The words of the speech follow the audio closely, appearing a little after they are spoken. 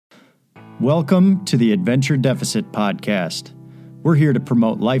Welcome to the Adventure Deficit Podcast. We're here to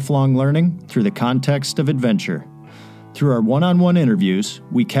promote lifelong learning through the context of adventure. Through our one-on-one interviews,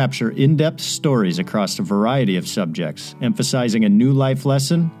 we capture in-depth stories across a variety of subjects, emphasizing a new life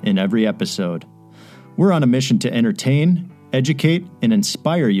lesson in every episode. We're on a mission to entertain, educate, and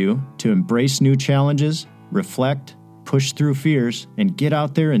inspire you to embrace new challenges, reflect, push through fears, and get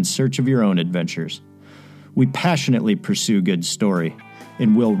out there in search of your own adventures. We passionately pursue good story,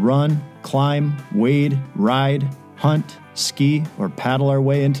 and we'll run, climb, wade, ride, hunt, ski, or paddle our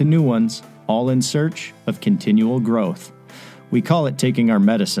way into new ones, all in search of continual growth. We call it taking our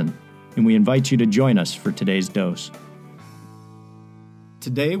medicine, and we invite you to join us for today's dose.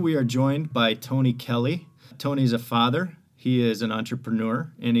 Today we are joined by Tony Kelly. Tony's a father, he is an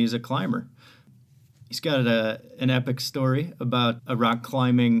entrepreneur, and he's a climber. He's got an epic story about a rock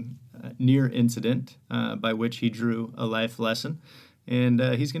climbing near incident by which he drew a life lesson, and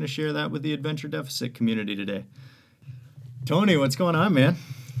he's going to share that with the Adventure Deficit community today. Tony, what's going on, man?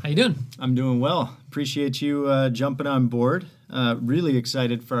 How you doing? I'm doing well. Appreciate you jumping on board. Really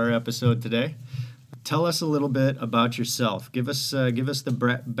excited for our episode today. Tell us a little bit about yourself. Give us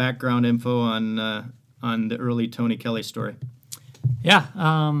the background info on the early Tony Kelly story. Yeah.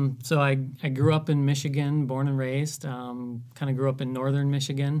 So I grew up in Michigan, born and raised. Kind of grew up in northern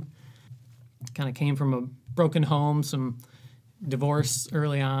Michigan. Kind of came from a broken home, some divorce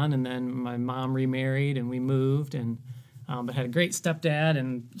early on, and then my mom remarried and we moved, and but had a great stepdad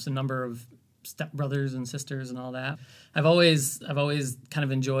and just a number of stepbrothers and sisters and all that. I've always kind of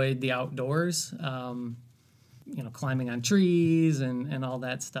enjoyed the outdoors, climbing on trees and all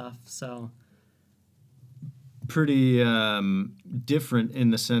that stuff. So pretty different in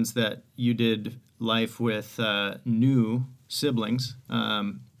the sense that you did life with new siblings,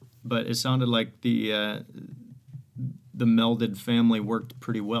 but it sounded like the melded family worked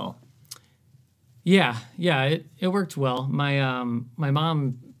pretty well. Yeah, it worked well. My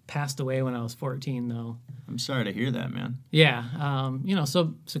mom passed away when I was 14, though. I'm sorry to hear that, man. Yeah,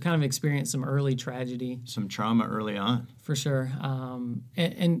 so kind of experienced some early tragedy, some trauma early on, for sure.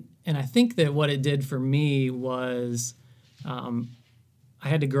 And I think that what it did for me was, I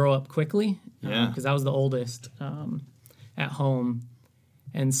had to grow up quickly, because I was the oldest at home,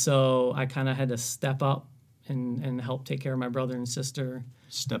 and so I kind of had to step up and help take care of my brother and sister.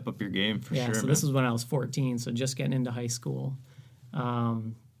 Step up your game for sure. Yeah, so this was when I was 14, so just getting into high school.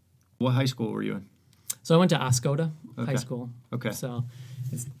 What high school were you in? So I went to Oscoda High School. Okay. So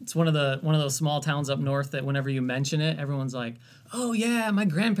it's one of those small towns up north that whenever you mention it, everyone's like, "Oh yeah, my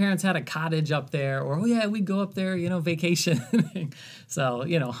grandparents had a cottage up there," or "Oh yeah, we'd go up there, vacationing." So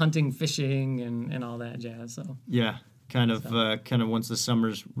hunting, fishing, and all that jazz. So yeah, kind of once the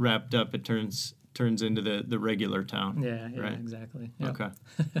summer's wrapped up, it turns into the regular town. Yeah, right? Exactly. Yep.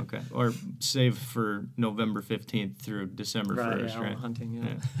 Okay. Or save for November 15th through December 1st, right? Hunting,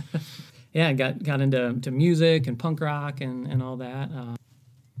 yeah. Yeah, I got into music and punk rock and all that.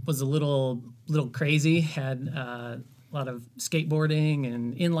 Was a little crazy. Had a lot of skateboarding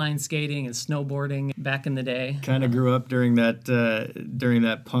and inline skating and snowboarding back in the day. Kind of grew up during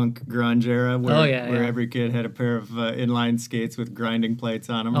that punk grunge era where every kid had a pair of inline skates with grinding plates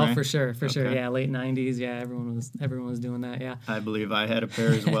on them. Oh, for sure. Yeah, late 90s. Yeah, everyone was doing that. Yeah, I believe I had a pair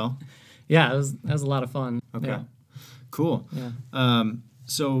as well. Yeah, that was a lot of fun. Okay, yeah. Cool. Yeah.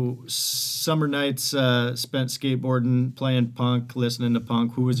 So summer nights spent skateboarding, playing punk, listening to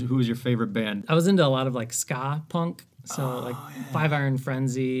punk. Who was your favorite band? I was into a lot of like ska punk. So Five Iron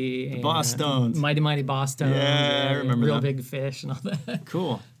Frenzy, and Boss Stones, Mighty Boss Stones. Yeah, I remember Real that. Big Fish and all that.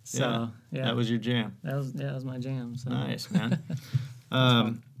 Cool. So yeah, that was your jam. That was my jam. So. Nice, man.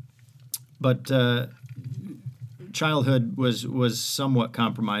 But childhood was somewhat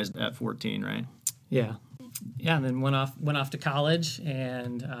compromised at 14, right? Yeah, and then went off to college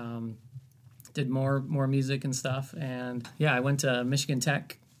and did more music and stuff. And I went to Michigan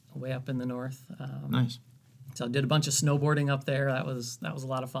Tech, way up in the north. Nice. So I did a bunch of snowboarding up there. That was a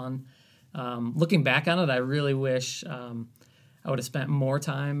lot of fun. Looking back on it, I really wish I would have spent more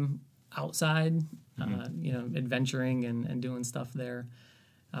time outside, adventuring and doing stuff there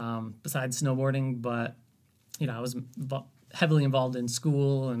besides snowboarding. But I was heavily involved in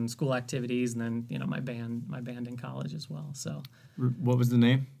school and school activities, and then my band in college as well. So what was the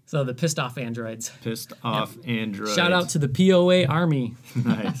name? So the Pissed Off Androids. Pissed Off Androids. Shout out to the POA Army.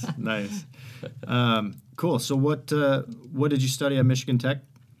 Nice. Cool. So what did you study at Michigan Tech?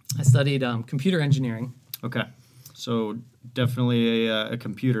 I studied computer engineering. Okay. So definitely a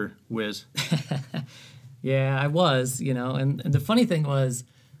computer whiz. Yeah, I was, and the funny thing was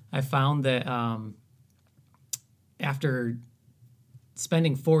I found that after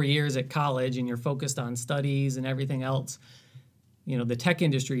spending 4 years at college and you're focused on studies and everything else, the tech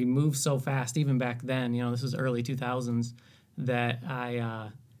industry moves so fast, even back then, this was early 2000s, that I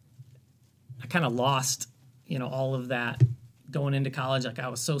kind of lost, all of that going into college. Like I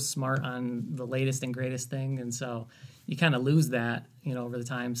was so smart on the latest and greatest thing. And so you kind of lose that, over the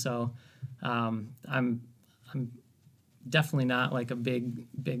time. So I'm definitely not like a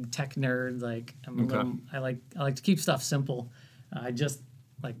big tech nerd. Like I like to keep stuff simple. I just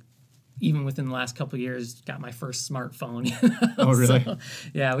like, even within the last couple of years, got my first smartphone. Oh, really? So,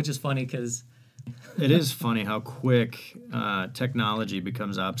 yeah, which is funny because it is funny how quick technology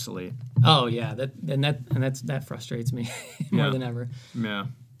becomes obsolete. Oh yeah, that frustrates me more than ever. Yeah.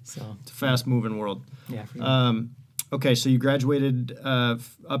 So it's a fast moving world. Yeah. For sure. Okay, so you graduated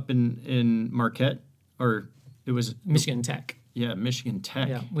up in Marquette, or it was Michigan Tech. Yeah, Michigan Tech.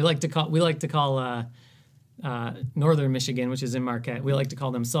 Yeah, we like to call Northern Michigan, which is in Marquette. We like to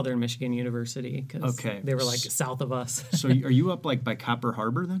call them Southern Michigan University because they were like south of us. So are you up like by Copper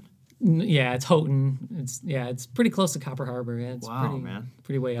Harbor then? Yeah, it's Houghton. It's pretty close to Copper Harbor. Yeah, it's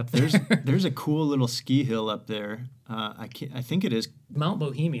pretty way up there. There's a cool little ski hill up there. I think it is Mount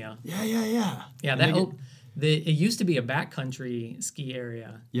Bohemia. Yeah. Yeah, it used to be a backcountry ski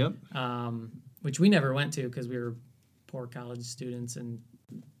area. Yep. Which we never went to because we were poor college students, and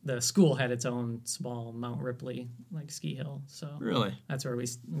the school had its own small Mount Ripley like ski hill. So really, that's where we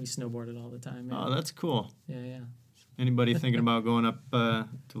snowboarded all the time. Yeah. Oh, that's cool. Yeah. Anybody thinking about going up to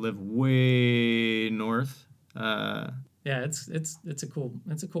live way north? Yeah, it's a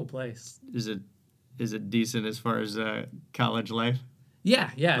cool place. Is it decent as far as college life?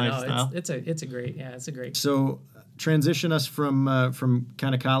 Yeah, lifestyle? No, it's a great. So transition us from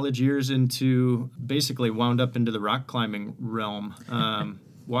kind of college years into basically wound up into the rock climbing realm.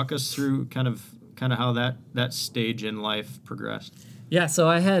 Walk us through kind of how that stage in life progressed. Yeah, so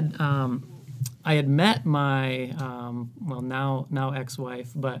I had met my now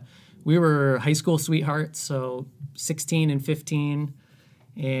ex-wife, but we were high school sweethearts, so 16 and 15,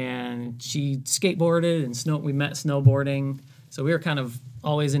 and she skateboarded and we met snowboarding, so we were kind of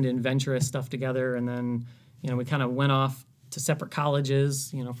always into adventurous stuff together. And then we kind of went off to separate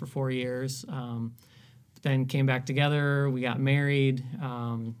colleges for 4 years, then came back together. We got married,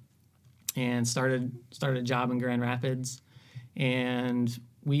 and started a job in Grand Rapids, and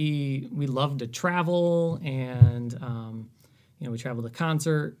we loved to travel, and we traveled to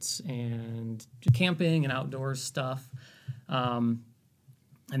concerts and camping and outdoor stuff. And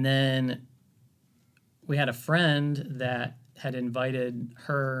then we had a friend that had invited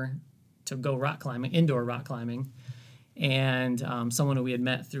her to go rock climbing, indoor rock climbing, and someone who we had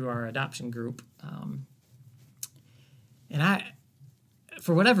met through our adoption group. And I,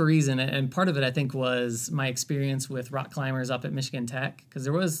 for whatever reason, and part of it I think was my experience with rock climbers up at Michigan Tech, because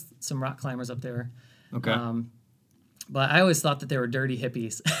there was some rock climbers up there. Okay. But I always thought that they were dirty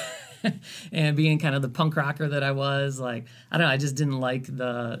hippies. And being kind of the punk rocker that I was, like, I don't know, I just didn't like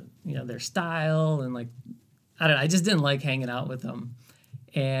their style, and like, I don't know, I just didn't like hanging out with them.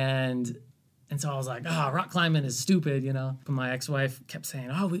 And so I was like, rock climbing is stupid, But my ex-wife kept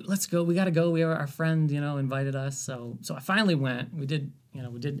saying, let's go, we got to go. Our friend, invited us. So I finally went. We did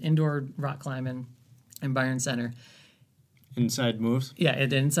indoor rock climbing in Byron Center. Inside moves? Yeah, it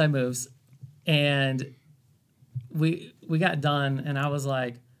did inside moves. And we got done, and I was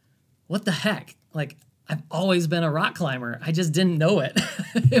like, what the heck? Like, I've always been a rock climber. I just didn't know it.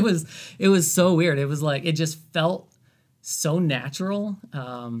 It was so weird. It was like, it just felt so natural.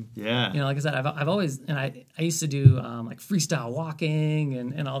 Yeah. Like I said, I've always, and I used to do like freestyle walking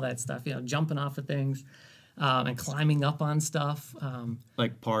and all that stuff, jumping off of things, and climbing up on stuff.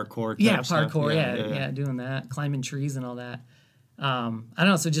 Like parkour. Yeah, stuff. Parkour. Yeah, doing that, climbing trees and all that. I don't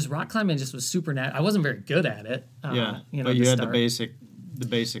know. So just rock climbing just was super natural. I wasn't very good at it. But you had the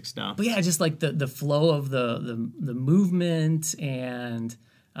basics down. But yeah, just like the flow of the movement, and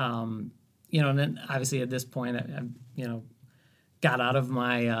and then obviously at this point I got out of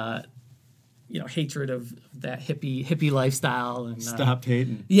my hatred of that hippie lifestyle and stopped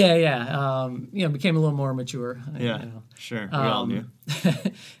hating. Yeah. Became a little more mature. Yeah, sure. We all do.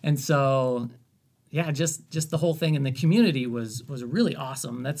 And so, yeah, just the whole thing, and the community was really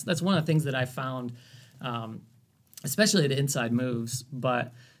awesome. That's one of the things that I found, especially at Inside Moves,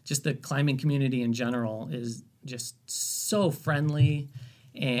 but just the climbing community in general is just so friendly,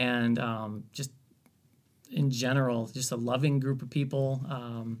 and just in general, just a loving group of people.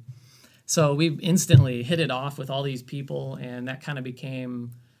 So we instantly hit it off with all these people, and that kind of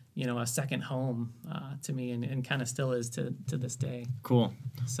became a second home to me, and kind of still is to this day. Cool.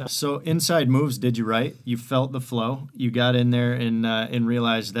 So So inside moves, did you write? You felt the flow. You got in there and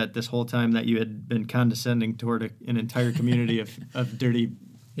realized that this whole time that you had been condescending toward an entire community of dirty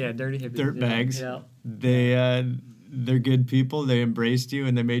dirty hippies, dirt bags. Yeah. They're good people. They embraced you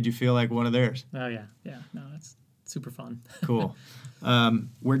and they made you feel like one of theirs. Oh yeah. No, it's super fun. Cool.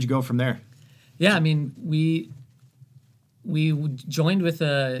 Where'd you go from there? Yeah, I mean, we joined with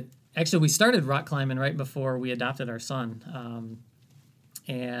actually we started rock climbing right before we adopted our son,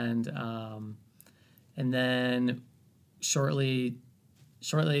 and then shortly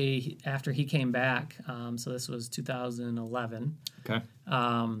after he came back, so this was 2011. Okay.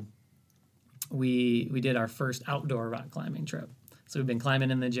 We did our first outdoor rock climbing trip. So we've been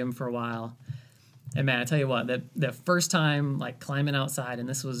climbing in the gym for a while. And man, I tell you what, the first time like climbing outside, and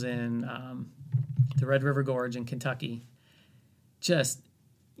this was in the Red River Gorge in Kentucky, just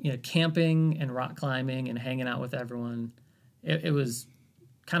camping and rock climbing and hanging out with everyone, it was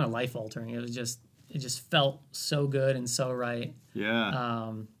kind of life altering. It just felt so good and so right.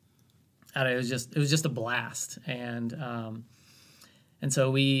 Yeah. It was just a blast, and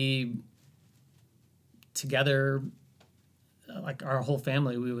so we together, like our whole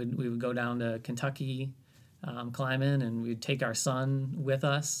family, we would go down to Kentucky climbing, and we'd take our son with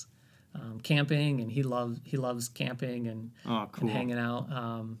us camping, and he loves camping and, cool. and hanging out,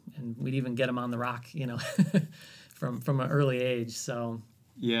 and we'd even get him on the rock, from an early age. So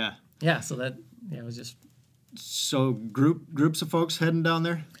yeah, so that it was just so groups of folks heading down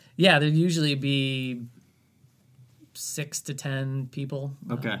there. Yeah, there'd usually be 6 to 10 people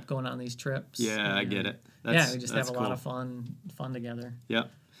going on these trips. Yeah, I get it. We just have a lot of fun together.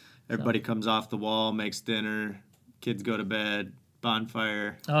 Yep. Everybody comes off the wall, makes dinner, kids go to bed,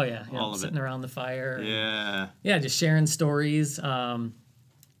 bonfire. Oh, yeah. All of sitting it. around the fire. Yeah. Yeah, just sharing stories and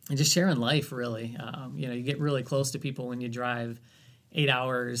just sharing life, really. You get really close to people when you drive 8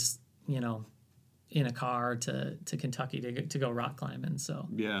 hours, in a car to Kentucky to go rock climbing. So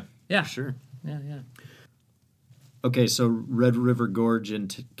Yeah. Yeah. For sure. Yeah. Okay, so Red River Gorge in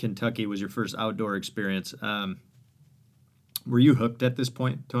Kentucky was your first outdoor experience. Were you hooked at this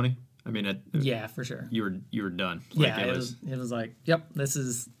point, Tony? I mean, Yeah, for sure. You were done. Like it was like, yep, this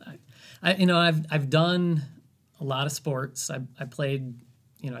is. I've done a lot of sports. I played,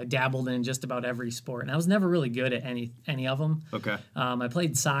 I dabbled in just about every sport, and I was never really good at any of them. Okay. I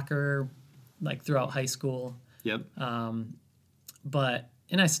played soccer like throughout high school. Yep.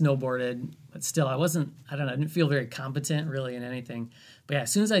 And I snowboarded, but still I didn't feel very competent really in anything. But yeah,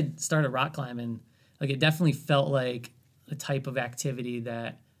 as soon as I started rock climbing, like it definitely felt like a type of activity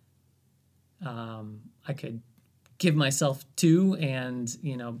that I could give myself to and,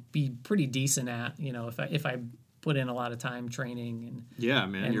 be pretty decent at, if I put in a lot of time training and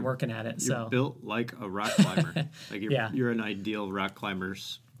you're working at it. You're built like a rock climber. Like you're an ideal rock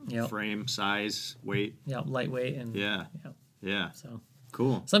climber's frame, size, weight. Yeah, lightweight and Yeah. So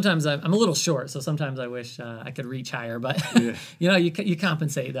cool. Sometimes I'm a little short, so sometimes I wish I could reach higher, but you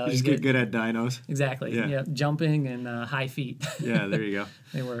compensate though. You just get good at dynos. Exactly. Yeah, jumping and high feet. Yeah, there you go.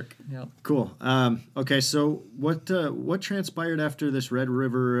 They work. Yep. Cool. Okay, so what transpired after this Red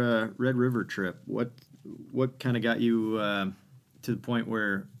River trip? What kind of got you to the point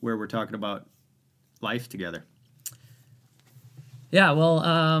where we're talking about life together? Yeah.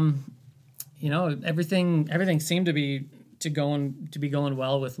 Well, everything seemed to be going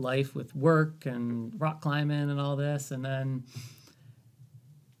well with life, with work and rock climbing and all this, and then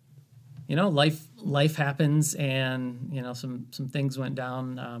life happens, and some things went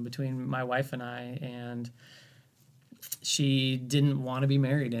down between my wife and I, and she didn't want to be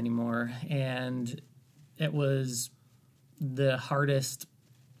married anymore, and it was the hardest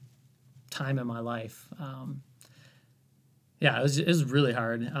time in my life. It was really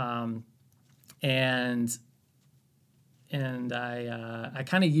hard, and I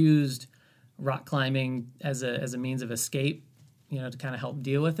kind of used rock climbing as a means of escape, to kind of help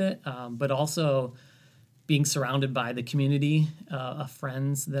deal with it, but also being surrounded by the community of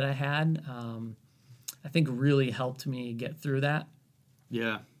friends that I had, I think really helped me get through that.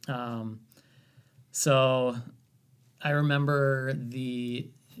 Yeah. So I remember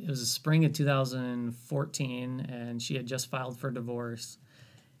it was the spring of 2014, and she had just filed for divorce.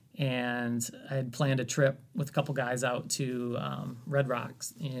 And I had planned a trip with a couple guys out to Red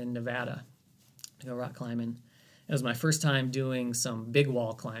Rocks in Nevada to go rock climbing. It was my first time doing some big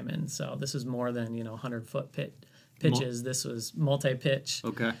wall climbing. So this was more than 100-foot pitches. This was multi-pitch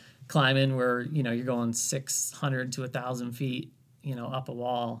climbing where you're going 600 to 1,000 feet up a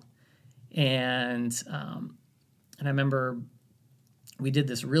wall. And I remember we did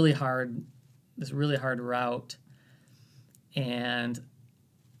this really hard route, and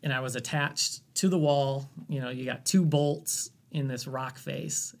I was attached to the wall. You got 2 bolts in this rock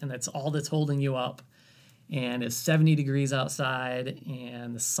face, and that's all that's holding you up. And it's 70 degrees outside,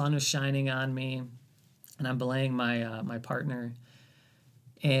 and the sun is shining on me, and I'm belaying my partner,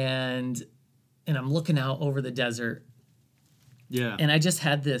 and I'm looking out over the desert. Yeah. And I just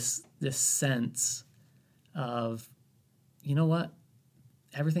had this sense of, you know what?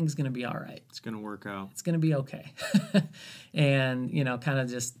 Everything's going to be all right. It's going to work out. It's going to be okay. And, kind of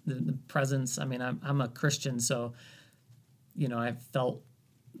just the presence. I mean, I'm a Christian, so, I felt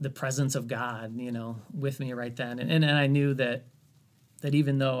the presence of God, with me right then. And I knew that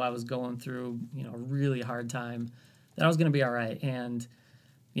even though I was going through, a really hard time, that I was going to be all right. And,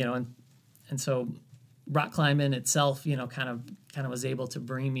 and so rock climbing itself, kind of was able to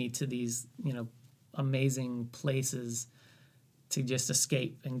bring me to these, amazing places to just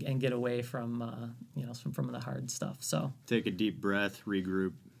escape and get away from, from the hard stuff. So take a deep breath,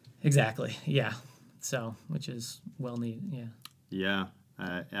 regroup. Exactly. Yeah. So, which is well needed. Yeah.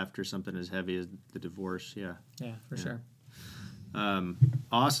 Yeah. After something as heavy as the divorce. Yeah. Yeah, for sure.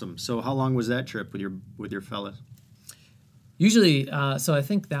 Awesome. So how long was that trip with your fellas? Usually, so I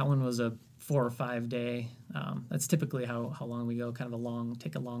think that one was a 4 or 5 day. That's typically how long we go. Kind of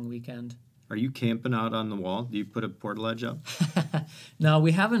take a long weekend. Are you camping out on the wall? Do you put a portaledge up? No,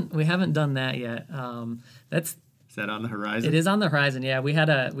 we haven't done that yet. Is that on the horizon? It is on the horizon. Yeah, we had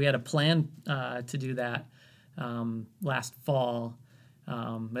a plan to do that last fall.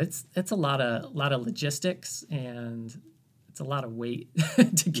 It's a lot of logistics, and it's a lot of weight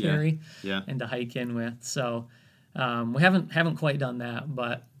to carry and to hike in with. So we haven't quite done that,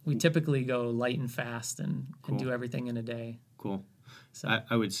 but we typically go light and fast and do everything in a day. Cool. So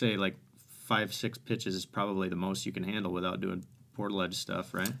I would say like 5-6 pitches is probably the most you can handle without doing portaledge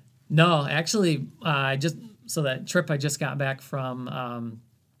stuff, right? No, actually, so that trip I just got back from,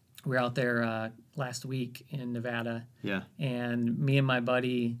 we were out there last week in Nevada. Yeah. And me and my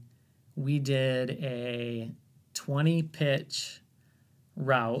buddy, we did a 20-pitch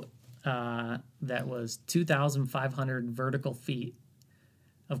route that was 2,500 vertical feet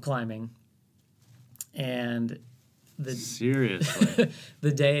of climbing. And seriously?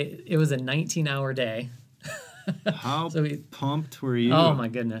 the day, it was a 19-hour day. How pumped were you? Oh my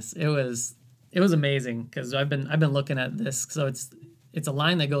goodness. It was amazing, because I've been looking at this. So it's a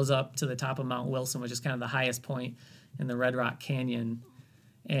line that goes up to the top of Mount Wilson, which is kind of the highest point in the Red Rock Canyon.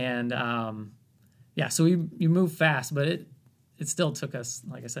 And so you move fast, but it still took us,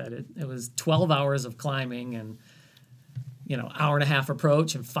 like I said, it was 12 hours of climbing, and hour and a half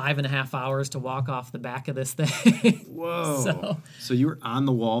approach and 5.5 hours to walk off the back of this thing. Whoa. So you were on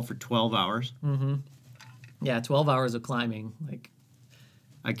the wall for 12 hours? Mm-hmm. Yeah, 12 hours of climbing.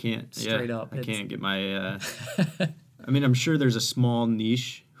 I can't. Straight up. I can't get my... I mean, I'm sure there's a small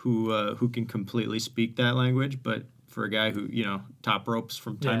niche who can completely speak that language, but for a guy who, top ropes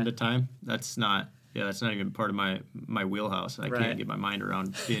from time to time, that's not even part of my wheelhouse. I can't get my mind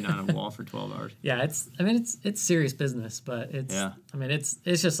around being on a wall for 12 hours. Yeah, it's serious business, but it's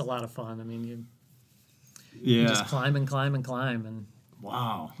just a lot of fun. I mean, you just climb and climb and climb, and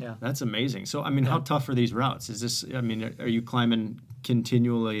wow. Yeah. That's amazing. So, I mean, how tough are these routes? Are you climbing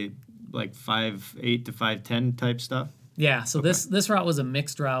continually like 5'8" to 5'10" type stuff? Yeah. So this route was a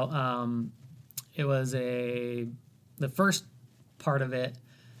mixed route. It was the first part of it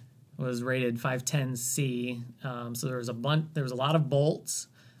was rated 510C. So there was a lot of bolts,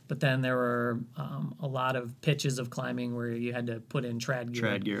 but then there were a lot of pitches of climbing where you had to put in trad gear.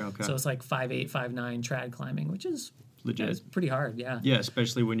 Trad gear, okay. So it's like 5'8", 5'9" trad climbing, which is legit. It's pretty hard, yeah. Yeah,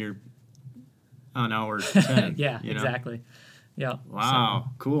 especially when you're on hour 10. Yeah, exactly. Yeah. Wow,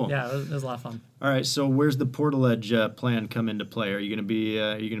 so, cool. Yeah, it was a lot of fun. All right, so where's the portaledge plan come into play? Are you going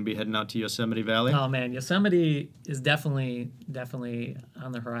to be heading out to Yosemite Valley? Oh man, Yosemite is definitely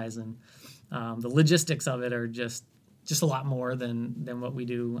on the horizon. The logistics of it are just a lot more than what we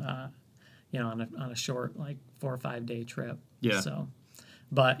do, on a short 4 or 5 day trip. Yeah. So,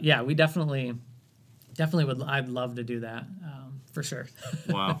 but yeah, we definitely would. I'd love to do that for sure.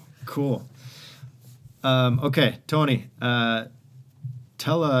 Wow, cool. Okay, Tony,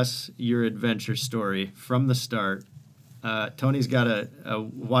 tell us your adventure story from the start. Tony's got a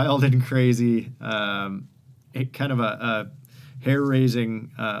wild and crazy, kind of a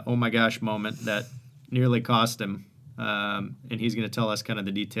hair-raising, oh my gosh moment that nearly cost him, and he's going to tell us kind of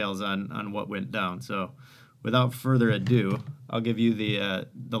the details on what went down. So, without further ado, I'll give you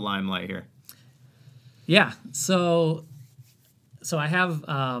the limelight here. Yeah. So I have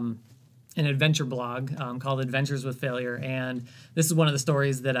an adventure blog called Adventures with Failure, and this is one of the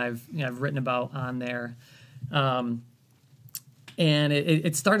stories that I've written about on there. And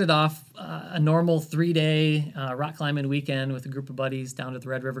it started off a normal 3-day rock climbing weekend with a group of buddies down at the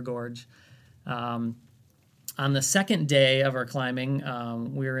Red River Gorge. On the second day of our climbing,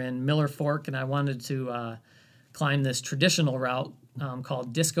 we were in Miller Fork, and I wanted to climb this traditional route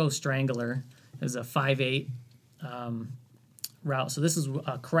called Disco Strangler. It was a 5/8 route. So this is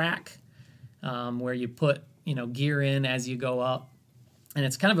a crack where you put gear in as you go up, and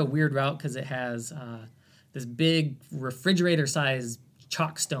it's kind of a weird route because it has this big refrigerator-sized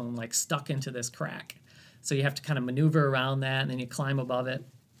chalk stone like stuck into this crack. So you have to kind of maneuver around that, and then you climb above it.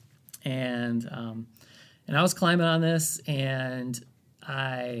 And I was climbing on this, and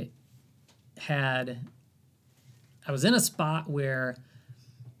I was in a spot where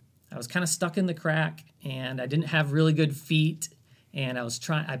I was kind of stuck in the crack, and I didn't have really good feet, and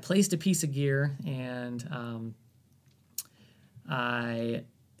I placed a piece of gear, and I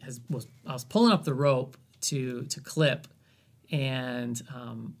was pulling up the rope to clip, and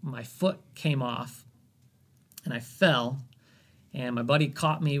my foot came off, and I fell, and my buddy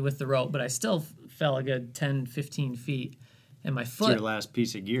caught me with the rope, but I still fell a good 10, 15 feet, and my foot... It's your last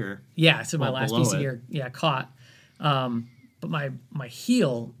piece of gear. Yeah, so my last piece of gear, caught. But my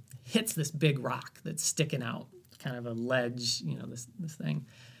heel hits this big rock that's sticking out, kind of a ledge, this thing.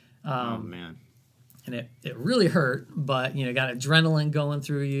 Oh, man. And it really hurt, but, got adrenaline going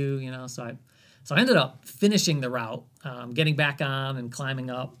through you, so I ended up finishing the route, getting back on and climbing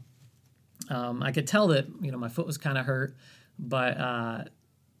up. I could tell that, my foot was kind of hurt, but I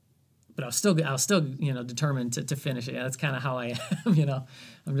was still determined to finish it. That's kind of how I am,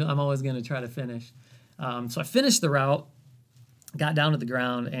 I'm always going to try to finish. So I finished the route, got down to the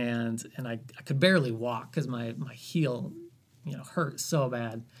ground, and I could barely walk because my heel, hurt so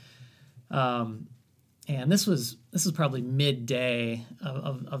bad. And this was probably midday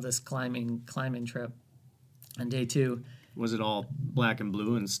of this climbing trip on day 2. Was it all black and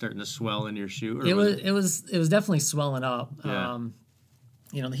blue and starting to swell in your shoe? Or it was definitely swelling up. Yeah.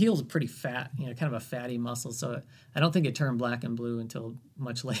 The heel's pretty fat, kind of a fatty muscle, so I don't think it turned black and blue until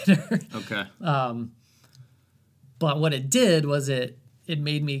much later. Okay. But what it did was it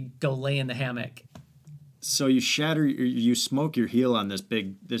made me go lay in the hammock. So you smoke your heel on this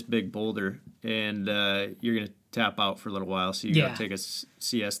big boulder, and you're gonna tap out for a little while. So you gotta take a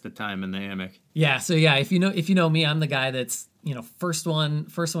siesta time in the hammock. Yeah. So if you know me, I'm the guy that's first one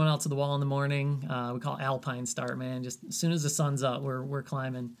out to the wall in the morning. We call it alpine start, man. Just as soon as the sun's up, we're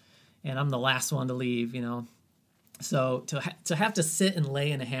climbing, and I'm the last one to leave. So to have to sit and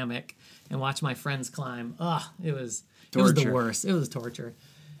lay in a hammock and watch my friends climb, it was the worst. It was torture.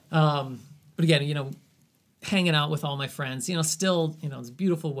 But again, hanging out with all my friends, still, it's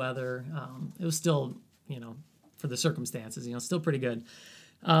beautiful weather. It was still, for the circumstances, still pretty good.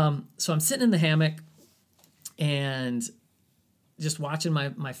 So I'm sitting in the hammock and just watching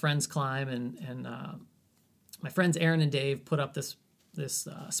my friends climb, and my friends Aaron and Dave put up this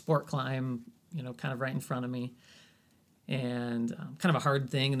sport climb, kind of right in front of me, and kind of a hard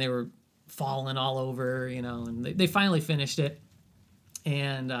thing, and they were falling all over, and they finally finished it.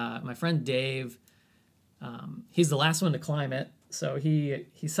 And my friend Dave, he's the last one to climb it, so he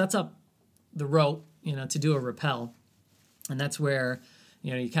sets up the rope, to do a rappel, and that's where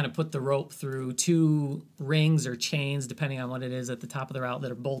you kind of put the rope through 2 rings or chains, depending on what it is, at the top of the route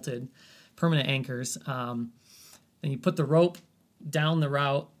that are bolted, permanent anchors. Then you put the rope down the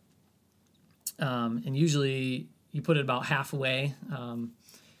route, and usually you put it about halfway,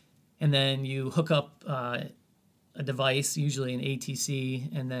 and then you hook up a device, usually an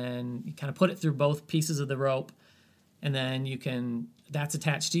ATC, and then you kind of put it through both pieces of the rope, and then that's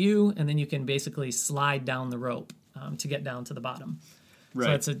attached to you, and then you can basically slide down the rope to get down to the bottom. Right.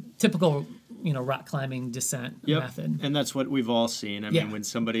 So it's a typical, rock climbing descent method. And that's what we've all seen. I mean, when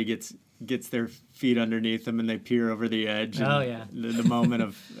somebody gets their feet underneath them and they peer over the edge, and the moment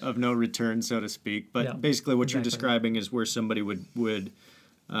of no return, so to speak. But basically what you're describing is where somebody would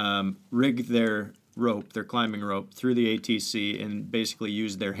rig their climbing rope through the ATC, and basically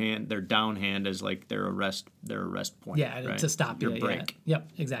use their down hand as like their arrest point. Yeah, right? To stop your brake. Yeah. Yep,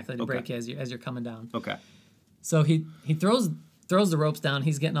 exactly, to brake as you're coming down. Okay. So he throws the ropes down.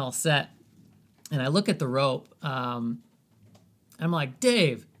 He's getting all set, and I look at the rope. I'm like,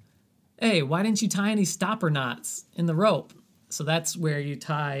 Dave, hey, why didn't you tie any stopper knots in the rope? So that's where you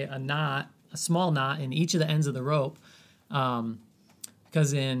tie a small knot in each of the ends of the rope,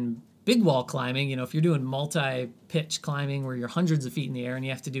 because in big wall climbing, if you're doing multi-pitch climbing where you're hundreds of feet in the air and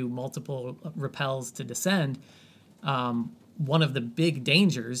you have to do multiple rappels to descend, one of the big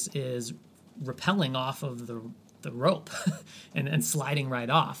dangers is rappelling off of the rope and sliding right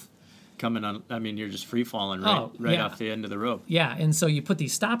off. Coming on, I mean, you're just free falling right off the end of the rope. Yeah, and so you put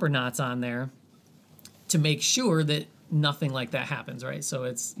these stopper knots on there to make sure that nothing like that happens, right? So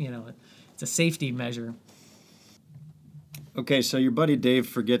it's, it's a safety measure. Okay, so your buddy Dave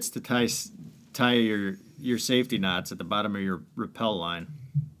forgets to tie your safety knots at the bottom of your rappel line.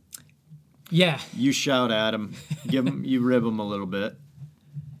 Yeah. You shout at him, you rib him a little bit,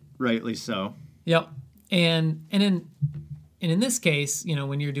 rightly so. Yep. And in this case,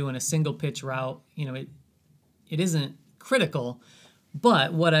 when you're doing a single pitch route, it isn't critical.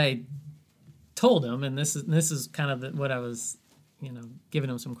 But what I told him, and this is kind of what I was, giving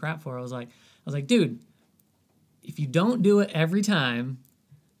him some crap for. I was like, dude, if you don't do it every time,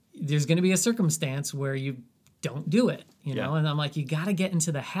 there's going to be a circumstance where you don't do it, know. And I'm like, you got to get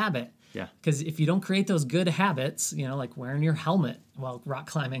into the habit. Yeah. Because if you don't create those good habits, like wearing your helmet while rock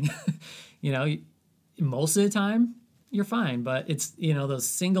climbing, most of the time you're fine. But it's, those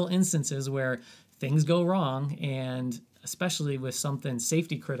single instances where things go wrong, and especially with something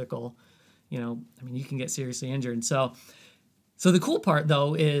safety critical, you can get seriously injured. So the cool part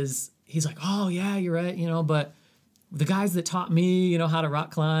though is he's like, oh yeah, you're right, but the guys that taught me, how to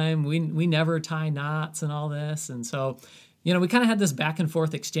rock climb, we never tie knots and all this. And so, we kind of had this back and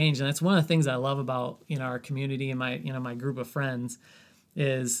forth exchange. And that's one of the things I love about, our community and my group of friends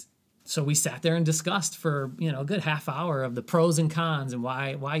is, so we sat there and discussed for, a good half hour of the pros and cons and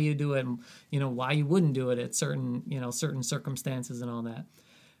why you do it and, why you wouldn't do it at certain circumstances and all that.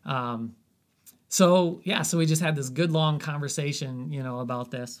 So we just had this good long conversation,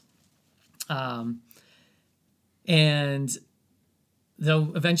 about this. And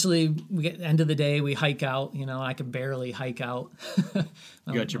though eventually we get end of the day, we hike out, I could barely hike out.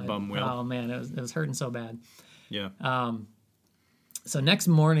 You got your bum wheel. Oh man, it was hurting so bad. Yeah. So next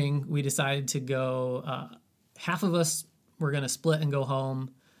morning we decided to go, half of us were going to split and go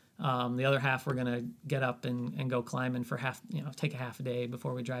home. The other half we're going to get up and go climbing for take a half a day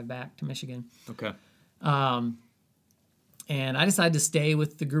before we drive back to Michigan. Okay. And I decided to stay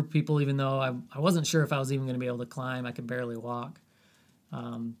with the group of people, even though I wasn't sure if I was even going to be able to climb. I could barely walk.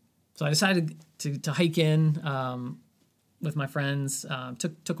 So I decided to hike in with my friends.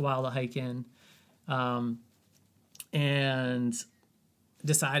 Took a while to hike in, and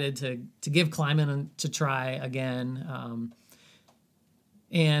decided to give climbing to try again.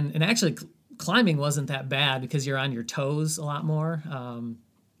 And actually, climbing wasn't that bad because you're on your toes a lot more.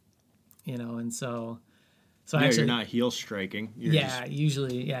 And so. So yeah, actually, you're not heel striking.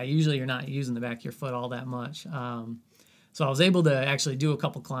 Usually you're not using the back of your foot all that much. So I was able to actually do a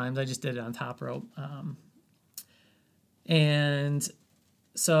couple climbs. I just did it on top rope. And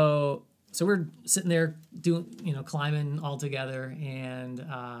so we're sitting there doing, climbing all together. And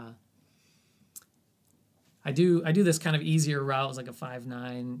I do this kind of easier route. It's like a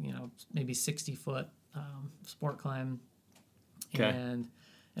 5'9", maybe 60-foot sport climb. Okay.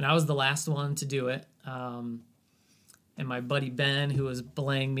 And I was the last one to do it. And my buddy Ben, who was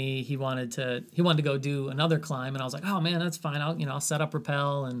belaying me, he wanted to go do another climb, and I was like, oh man, that's fine. I'll set up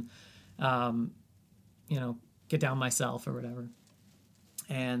rappel and get down myself or whatever.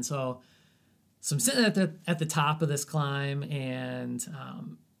 And so I'm sitting at the top of this climb and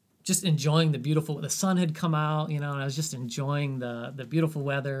just enjoying the sun had come out, and I was just enjoying the beautiful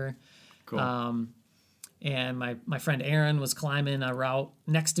weather. Cool. And my friend Aaron was climbing a route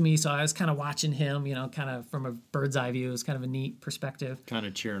next to me, so I was kind of watching him, kind of from a bird's eye view. It was kind of a neat perspective. Kind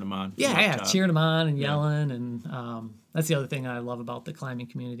of cheering him on. Yeah, cheering him on and yelling, and that's the other thing I love about the climbing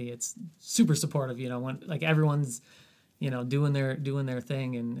community. It's super supportive, when like everyone's, doing their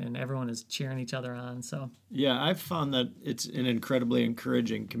thing, and everyone is cheering each other on. So yeah, I've found that it's an incredibly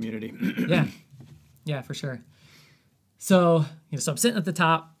encouraging community. yeah, for sure. So so I'm sitting at the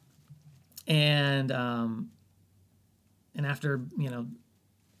top. And after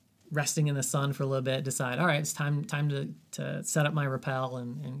resting in the sun for a little bit, decide, all right, it's time to set up my rappel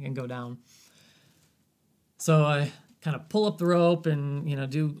and go down. So I kind of pull up the rope and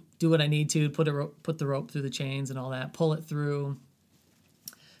do what I need to, put the rope through the chains and all that, pull it through,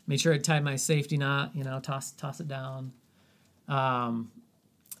 make sure I tied my safety knot, toss it down. Then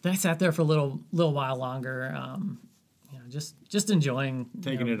I sat there for a little while longer. Just enjoying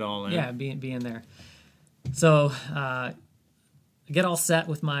taking it all in. Yeah, being there. So I get all set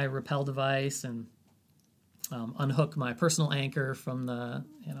with my rappel device and unhook my personal anchor from the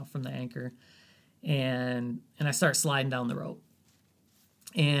anchor, and I start sliding down the rope.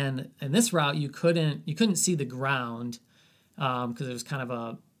 And in this route, you couldn't see the ground because it was kind of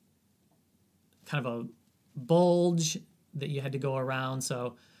a bulge that you had to go around.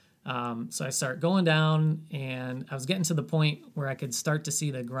 So I start going down, and I was getting to the point where I could start to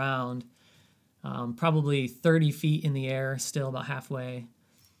see the ground, probably 30 feet in the air, still about halfway.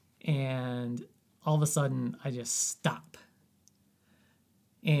 And all of a sudden, I just stop.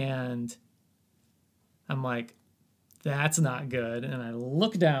 And I'm like, that's not good. And I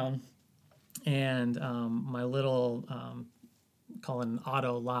look down, and my little, call it an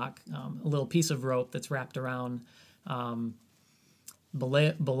auto lock, a little piece of rope that's wrapped around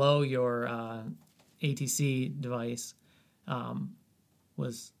below your ATC device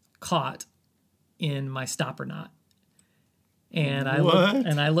was caught in my stopper knot. And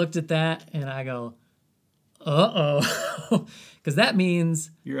I looked at that, and I go, uh-oh, because that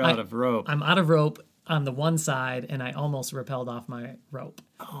means you're out of rope. I'm out of rope on the one side, and I almost rappelled off my rope.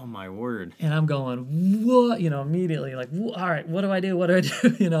 Oh, my word. And I'm going, what? Immediately, like, all right, what do I do? What do I do?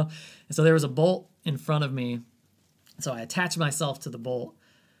 And so there was a bolt in front of me. So I attached myself to the bolt.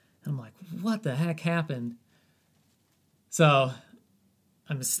 And I'm like, what the heck happened? So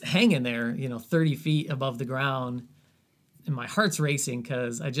I'm just hanging there, 30 feet above the ground. And my heart's racing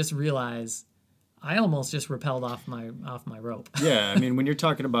because I just realized I almost just rappelled off my rope. Yeah, I mean, when you're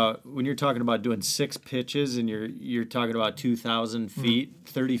talking about doing 6 pitches and you're talking about 2,000 feet,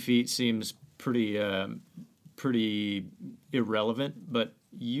 30 feet seems pretty irrelevant. But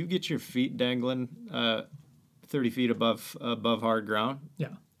you get your feet dangling 30 feet above hard ground. Yeah.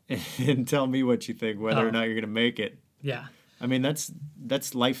 And tell me what you think, whether or not you're going to make it. Yeah. I mean,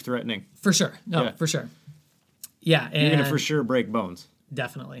 that's life threatening. For sure. No, yeah. For sure. Yeah, and you're going to for sure break bones.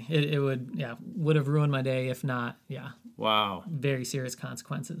 Definitely. It would have ruined my day if not, Wow. Very serious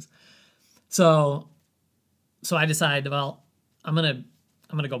consequences. So I decided, well, I'm going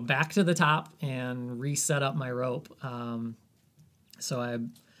to go back to the top and reset up my rope. So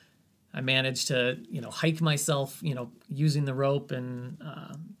I managed to, hike myself, using the rope and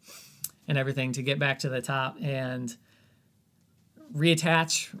everything to get back to the top and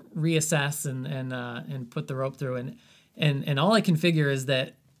reattach, reassess, and put the rope through. And all I can figure is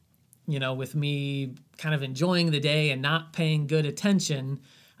that, with me kind of enjoying the day and not paying good attention,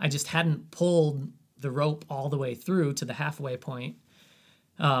 I just hadn't pulled the rope all the way through to the halfway point.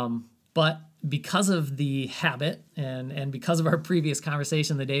 But because of the habit and because of our previous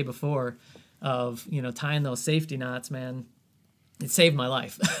conversation the day before of, tying those safety knots, man, it saved my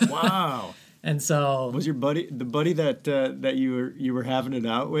life. Wow. And so was the buddy that you were having it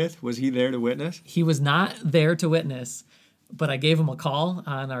out with, was he there to witness? He was not there to witness, but I gave him a call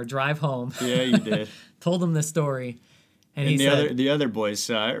on our drive home. Yeah, you did. Told him this story, and he said the other boys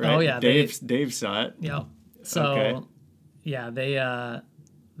saw it, right? Oh yeah, Dave saw it. Yep. So okay. Yeah,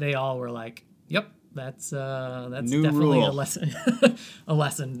 they all were like, "Yep, that's New definitely rule. a lesson." A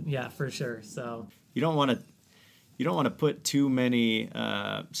lesson, yeah, for sure. So you don't want to put too many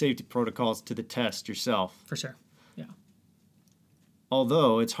safety protocols to the test yourself. For sure, yeah.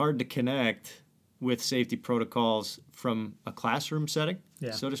 Although it's hard to connect with safety protocols from a classroom setting,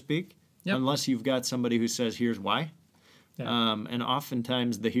 so to speak, unless you've got somebody who says, here's why. Yeah. And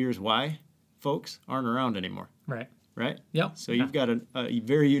oftentimes the here's why folks aren't around anymore. Right? Yep. So you've got a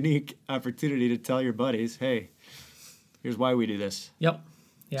very unique opportunity to tell your buddies, hey, here's why we do this. Yep.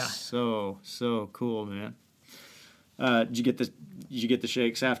 Yeah. So cool, man. Did you get the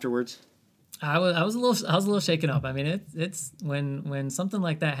shakes afterwards? I was a little shaken up. I mean, it's when something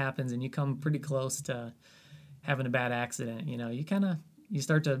like that happens and you come pretty close to having a bad accident, you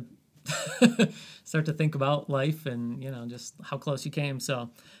start to think about life and just how close you came. So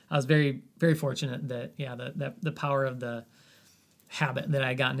I was very, very fortunate that the power of the habit that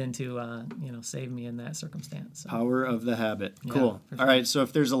I gotten into saved me in that circumstance. So. Power of the habit. Yeah, cool. sure. All right, so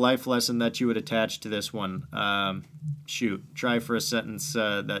if there's a life lesson that you would attach to this one, try for a sentence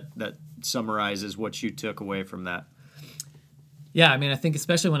that summarizes what you took away from that. Yeah, I mean, I think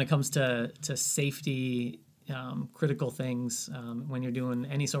especially when it comes to safety, critical things, when you're doing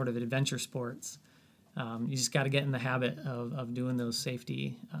any sort of adventure sports, you just got to get in the habit of doing those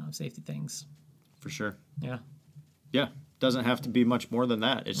safety things. For sure. Yeah. Yeah, doesn't have to be much more than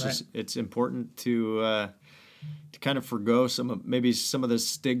that. It's right. just it's important to kind of forgo some of the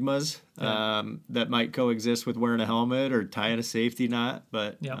stigmas that might coexist with wearing a helmet or tying a safety knot.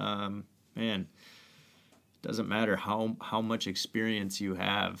 But man, it doesn't matter how much experience you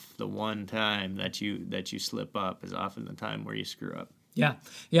have. The one time that you slip up is often the time where you screw up. Yeah.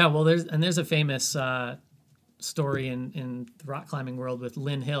 Well, there's a famous story in the rock climbing world with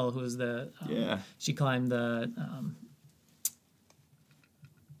Lynn Hill, who's she climbed the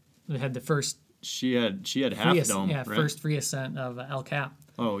we had the first. She had Half Dome, right? First free ascent of El Cap.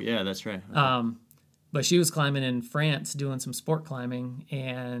 Oh yeah, that's right. But she was climbing in France doing some sport climbing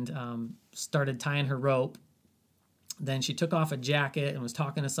and started tying her rope. Then she took off a jacket and was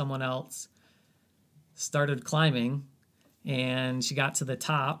talking to someone else, started climbing, and she got to the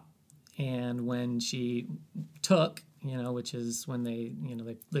top. And when she took, which is when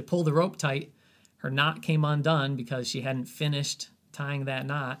they pull the rope tight, her knot came undone because she hadn't finished tying that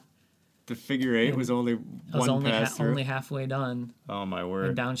knot. The figure eight was only only halfway done. Oh, my word.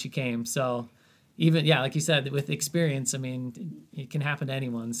 And down she came. So even, like you said, with experience, I mean, it can happen to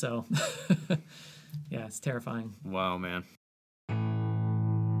anyone. So, yeah, it's terrifying. Wow, man.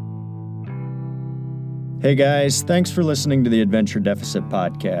 Hey, guys. Thanks for listening to the Adventure Deficit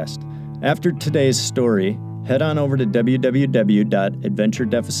Podcast. After today's story, head on over to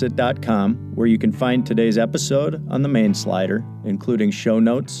www.adventuredeficit.com, where you can find today's episode on the main slider, including show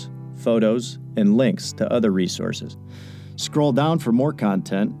notes, photos, and links to other resources. Scroll down for more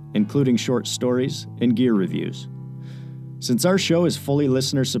content, including short stories and gear reviews. Since our show is fully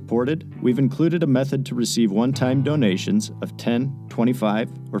listener-supported, we've included a method to receive one-time donations of $10,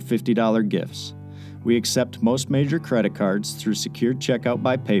 $25, or $50 gifts. We accept most major credit cards through secured checkout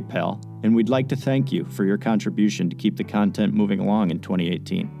by PayPal, and we'd like to thank you for your contribution to keep the content moving along in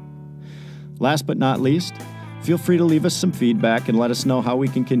 2018. Last but not least, feel free to leave us some feedback and let us know how we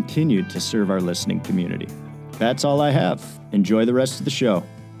can continue to serve our listening community. That's all I have. Enjoy the rest of the show.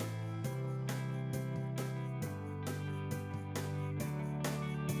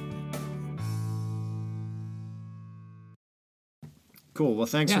 Cool. Well,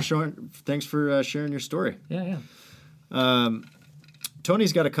 thanks for sharing your story. Yeah.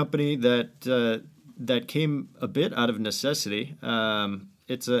 Tony's got a company that came a bit out of necessity.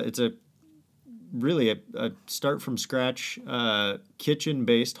 It's a really a start from scratch, home kitchen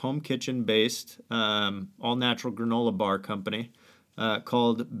based, all natural granola bar company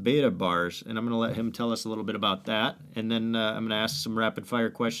called Beta Bars, and I'm going to let him tell us a little bit about that, and then I'm going to ask some rapid fire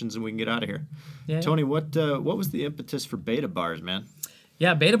questions, and we can get out of here. Yeah. Tony, what was the impetus for Beta Bars, man?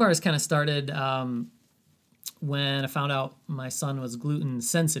 Yeah, Beta Bars kind of started when I found out my son was gluten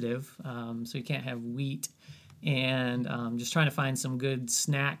sensitive, so he can't have wheat, and just trying to find some good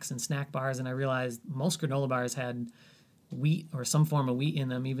snacks and snack bars, and I realized most granola bars had wheat or some form of wheat in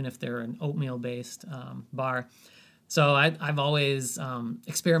them, even if they're an oatmeal-based bar. So I've always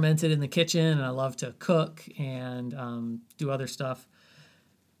experimented in the kitchen, and I love to cook and do other stuff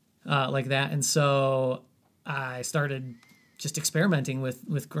like that, and so I started just experimenting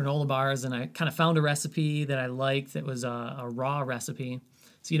with granola bars, and I kind of found a recipe that I liked that was a raw recipe.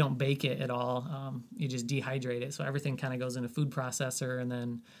 So you don't bake it at all. You just dehydrate it. So everything kind of goes in a food processor, and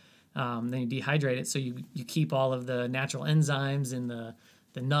then you dehydrate it. So you keep all of the natural enzymes in the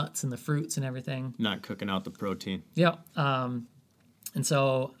nuts and the fruits and everything. Not cooking out the protein. Yep. And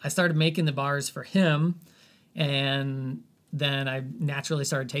so I started making the bars for him, and then I naturally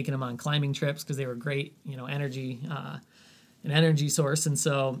started taking them on climbing trips because they were great, an energy source. And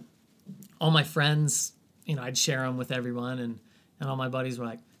so all my friends, I'd share them with everyone, and all my buddies were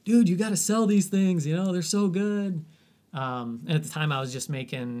like, dude, you got to sell these things, they're so good. And at the time I was just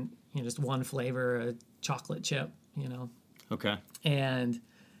making, just one flavor, a chocolate chip, Okay. And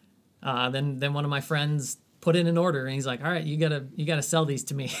then one of my friends put in an order, and he's like, all right, you gotta sell these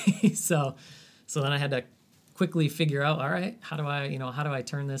to me. So then I had to quickly figure out, all right, how do I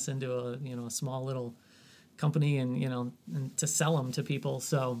turn this into a small little company and to sell them to people.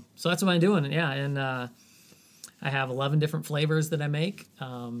 So that's what I'm doing. Yeah. And I have 11 different flavors that I make.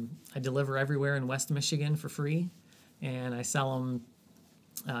 I deliver everywhere in West Michigan for free, and I sell them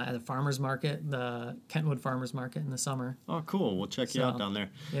at the farmer's market, the Kentwood Farmer's Market in the summer. Oh, cool. We'll check you out down there.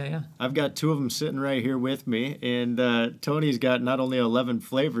 Yeah. I've got two of them sitting right here with me, and Tony's got not only 11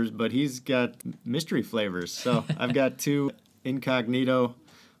 flavors, but he's got mystery flavors. So I've got two incognito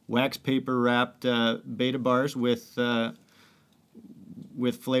wax paper wrapped Beta Bars with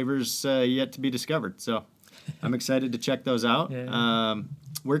flavors yet to be discovered. So I'm excited to check those out. Yeah.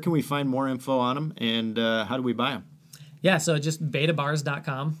 Where can we find more info on them, and how do we buy them? Yeah, so just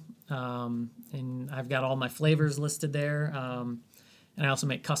betabars.com, and I've got all my flavors listed there, and I also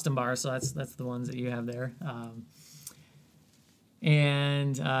make custom bars, so that's the ones that you have there.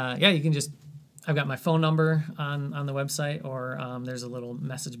 You can just, I've got my phone number on the website, or there's a little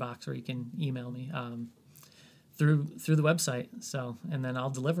message box where you can email me through the website. So, and then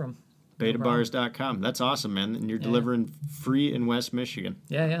I'll deliver them. Betabars.com. That's awesome, man. And you're delivering free in West Michigan.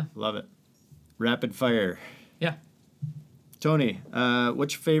 Yeah. Love it. Rapid fire. Yeah. Tony,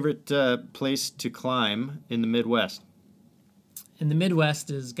 what's your favorite place to climb in the Midwest? In the Midwest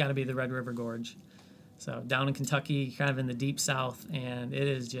has got to be the Red River Gorge. So down in Kentucky, kind of in the deep south, and it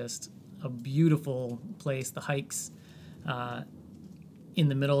is just a beautiful place. The hikes in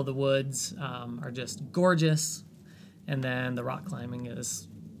the middle of the woods are just gorgeous. And then the rock climbing is,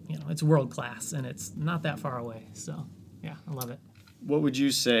 it's world class, and it's not that far away. So, yeah, I love it. What would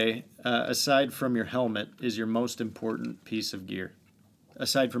you say, aside from your helmet, is your most important piece of gear?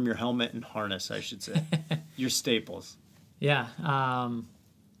 Aside from your helmet and harness, I should say. Your staples. Yeah.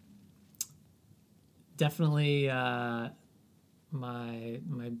 Definitely my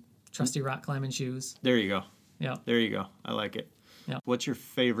trusty rock climbing shoes. There you go. Yeah. There you go. I like it. Yeah. What's your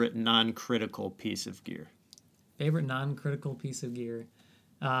favorite non-critical piece of gear? Favorite non-critical piece of gear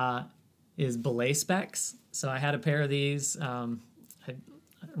is belay specs. So I had a pair of these. I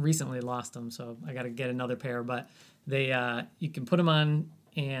recently lost them, so I got to get another pair. But they you can put them on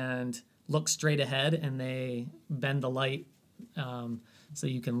and look straight ahead, and they bend the light so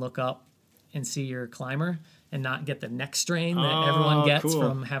you can look up and see your climber and not get the neck strain that everyone gets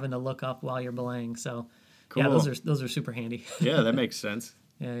from having to look up while you're belaying. So cool. Yeah, those are super handy. Yeah, that makes sense.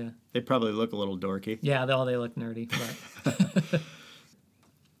 Yeah. They probably look a little dorky. Yeah, they look nerdy. But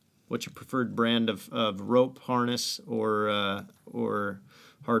What's your preferred brand of rope, harness, or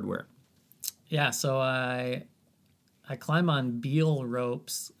hardware? Yeah, so I climb on Beal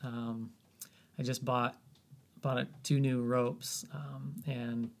ropes. I just bought 2 new ropes,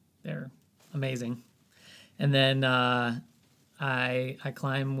 and they're amazing. And then I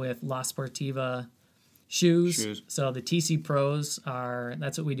climb with La Sportiva shoes. So the TC Pros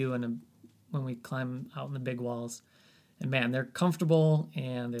that's what we do when we climb out in the big walls. And man, they're comfortable,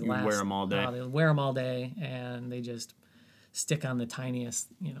 and they last. Wear them all day. They wear them all day, and they just stick on the tiniest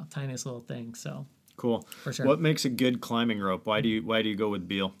little thing. So cool. For sure. What makes a good climbing rope? Why do you go with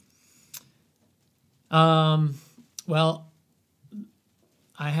Beal? Well,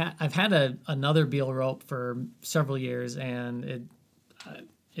 I've had another Beal rope for several years, and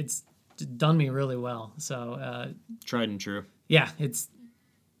it's done me really well. So tried and true. Yeah, I'm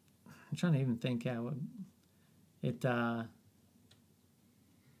trying to even think. Yeah, it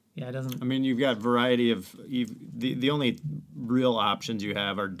doesn't. I mean, you've got variety of the only real options you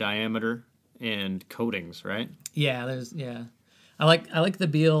have are diameter and coatings, right? Yeah, I like the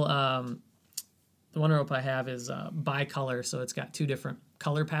Beal. The one rope I have is bicolor, so it's got 2 different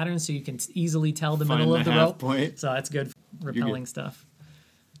color patterns, so you can easily tell the middle of the rope. Point. So that's good for repelling stuff.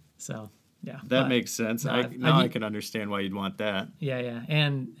 So yeah, that makes sense. I can understand why you'd want that. Yeah,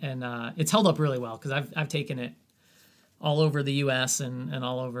 and it's held up really well because I've taken it all over the U.S. and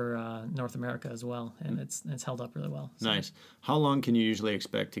all over North America as well, and it's held up really well. So. Nice. How long can you usually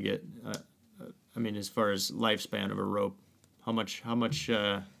expect to get? As far as lifespan of a rope, how much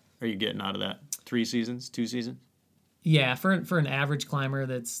are you getting out of that? 3 seasons, 2 seasons? Yeah, for an average climber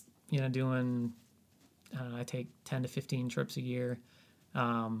that's doing, I take 10 to 15 trips a year.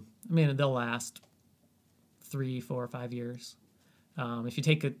 They'll last 3, 4, 5 years. If you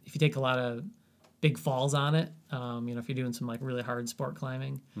take a lot of big falls on it, if you're doing some like really hard sport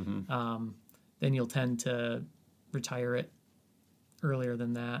climbing, then you'll tend to retire it earlier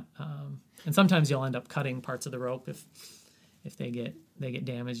than that. And sometimes you'll end up cutting parts of the rope if they get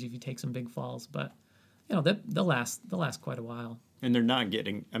damaged if you take some big falls. But they'll last quite a while. And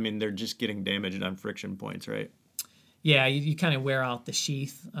they're just getting damaged on friction points, right? Yeah, you kind of wear out the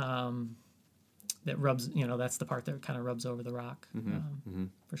sheath that rubs. That's the part that kind of rubs over the rock,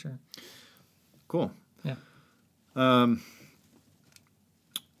 for sure. Cool. Yeah.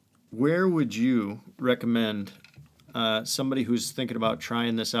 Where would you recommend somebody who's thinking about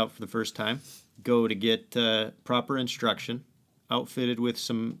trying this out for the first time go to get proper instruction, outfitted with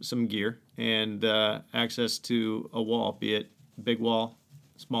some gear, and access to a wall, be it big wall,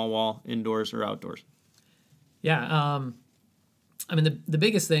 small wall, indoors or outdoors? Yeah. The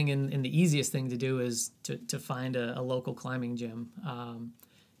biggest thing and the easiest thing to do is to find a local climbing gym.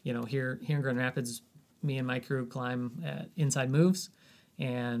 Here in Grand Rapids, me and my crew climb at Inside Moves,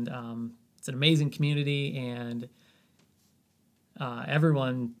 and it's an amazing community, and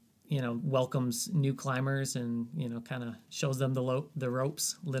everyone welcomes new climbers and kind of shows them the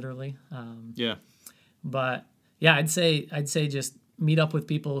ropes, literally. Yeah. But yeah, I'd say just meet up with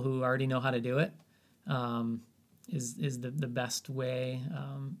people who already know how to do it. Is the best way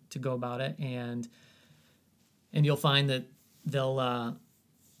to go about it, and you'll find that they'll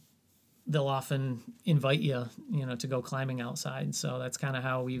often invite you to go climbing outside. So that's kind of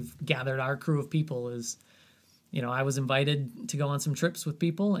how we've gathered our crew of people. Is I was invited to go on some trips with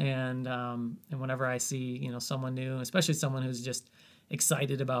people, and whenever I see someone new, especially someone who's just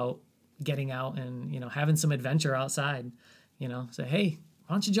excited about getting out and having some adventure outside, say, hey,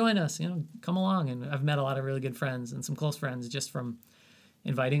 why don't you join us? Come along. And I've met a lot of really good friends and some close friends just from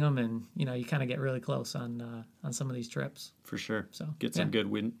inviting them, and you kind of get really close on some of these trips. For sure. So get some good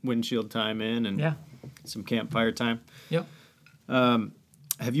windshield time in, and some campfire time. Yep.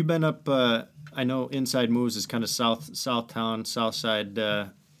 Have you been up? I know Inside Moves is kind of south town, south side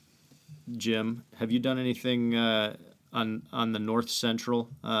gym. Have you done anything on the north central?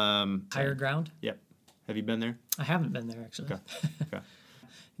 Higher ground? Yep. Have you been there? I haven't been there actually. Okay.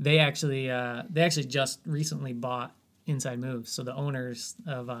 They actually just recently bought Inside Moves, so the owners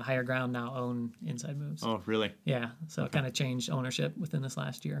of Higher Ground now own Inside Moves. Oh, really? Yeah. So it kind of changed ownership within this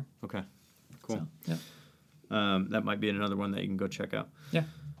last year. Okay. Cool. So, yeah. That might be another one that you can go check out. Yeah.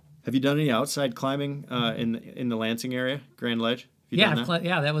 Have you done any outside climbing in the Lansing area, Grand Ledge?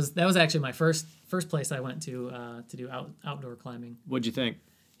 That was actually my first place I went to do outdoor climbing. What'd you think?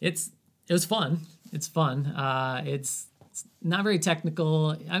 It was fun. It's fun. It's not very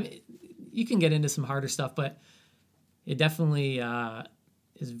technical. I mean, you can get into some harder stuff, but it definitely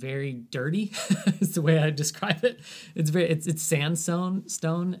is very dirty. Is the way I describe it. It's sandstone. It's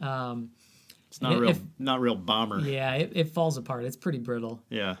not real bomber. Yeah, it falls apart. It's pretty brittle.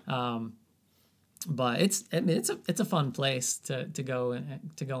 Yeah. But it's a fun place to go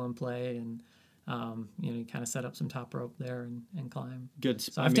and play, and you kind of set up some top rope there and climb. Good.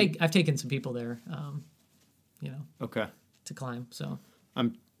 So I've taken some people there, Okay. to climb. So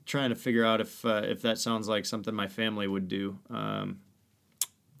I'm trying to figure out if that sounds like something my family would do,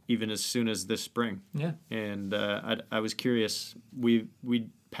 even as soon as this spring. Yeah. And I was curious. We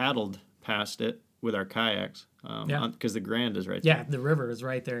paddled past it with our kayaks, because the Grand is right there. Yeah, the river is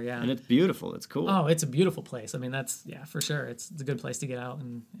right there. Yeah, and it's beautiful. It's cool. Oh, it's a beautiful place. I mean, that's for sure. It's a good place to get out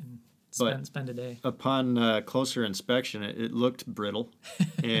and spend a day. Upon closer inspection, it looked brittle,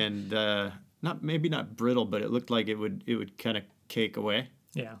 and not brittle, but it looked like it would kind of cake away.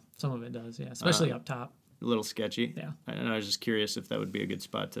 Yeah, some of it does. Yeah, especially up top. A little sketchy. Yeah, and I was just curious if that would be a good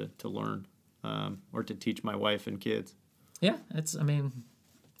spot to learn, or to teach my wife and kids. Yeah, it's a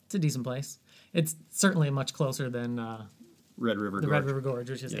decent place. It's certainly much closer than Red River Gorge,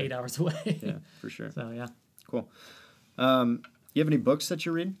 which is 8 hours away. Yeah, for sure. So yeah, cool. You have any books that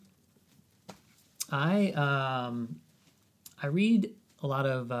you read? I read a lot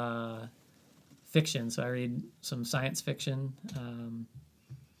of fiction. So I read some science fiction,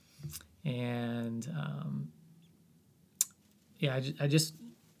 I just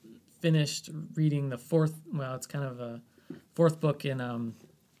finished reading the fourth. Well, it's kind of a fourth book in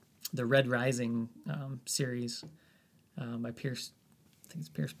the Red Rising series by Pierce. I think it's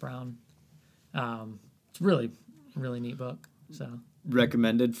Pierce Brown. It's really, really neat book. So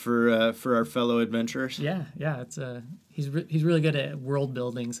recommended for our fellow adventurers. Yeah. It's he's really good at world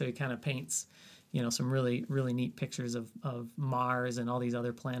building. So he kind of paints, some really, really neat pictures of Mars and all these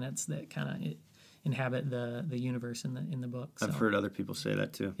other planets that kind of inhabit the universe in the book. So, I've heard other people say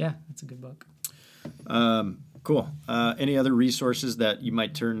that too. Yeah, it's a good book. Cool. Any other resources that you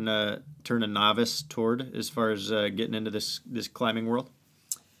might turn a novice toward as far as getting into this climbing world?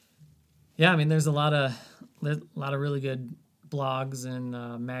 Yeah, I mean, there's a lot of really good blogs and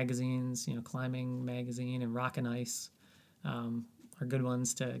magazines. Climbing Magazine and Rock and Ice are good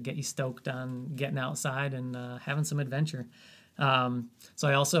ones to get you stoked on getting outside and having some adventure.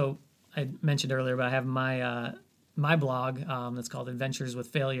 So I mentioned earlier, but I have my blog that's called Adventures with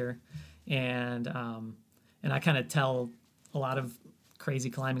Failure, and I kind of tell a lot of crazy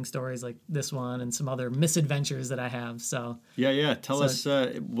climbing stories like this one and some other misadventures that I have. So tell us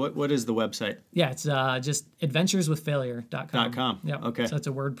what is the website? Yeah, it's just adventureswithfailure.com. Yep. Okay. So it's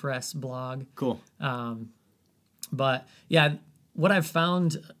a WordPress blog. Cool. But yeah, what I've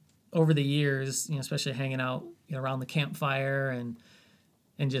found over the years, especially hanging out around the campfire and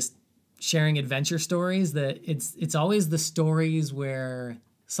just sharing adventure stories, that it's always the stories where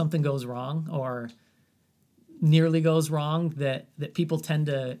something goes wrong or nearly goes wrong that people tend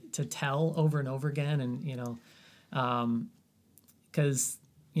to tell over and over again. And because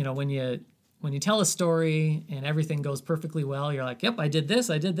when you tell a story and everything goes perfectly well, you're like, yep, I did this,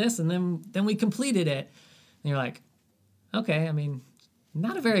 and then we completed it, and you're like, okay, I mean,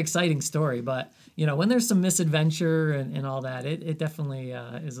 not a very exciting story, but when there's some misadventure and all that, it definitely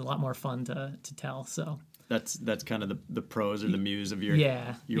is a lot more fun to tell. So that's kind of the pros or the muse of your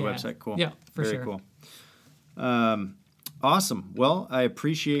website. Cool. Yeah, for Very sure. Cool. Awesome. Well, I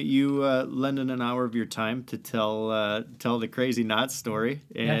appreciate you lending an hour of your time to tell the Crazy Knots story,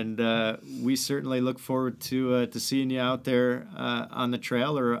 and we certainly look forward to seeing you out there on the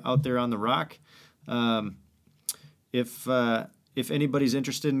trail or out there on the rock. If anybody's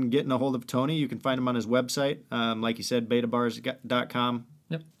interested in getting a hold of Tony, you can find him on his website, like you said, betabars.com,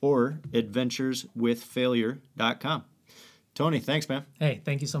 Yep. or adventureswithfailure.com. Tony, thanks, man. Hey,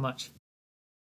 thank you so much.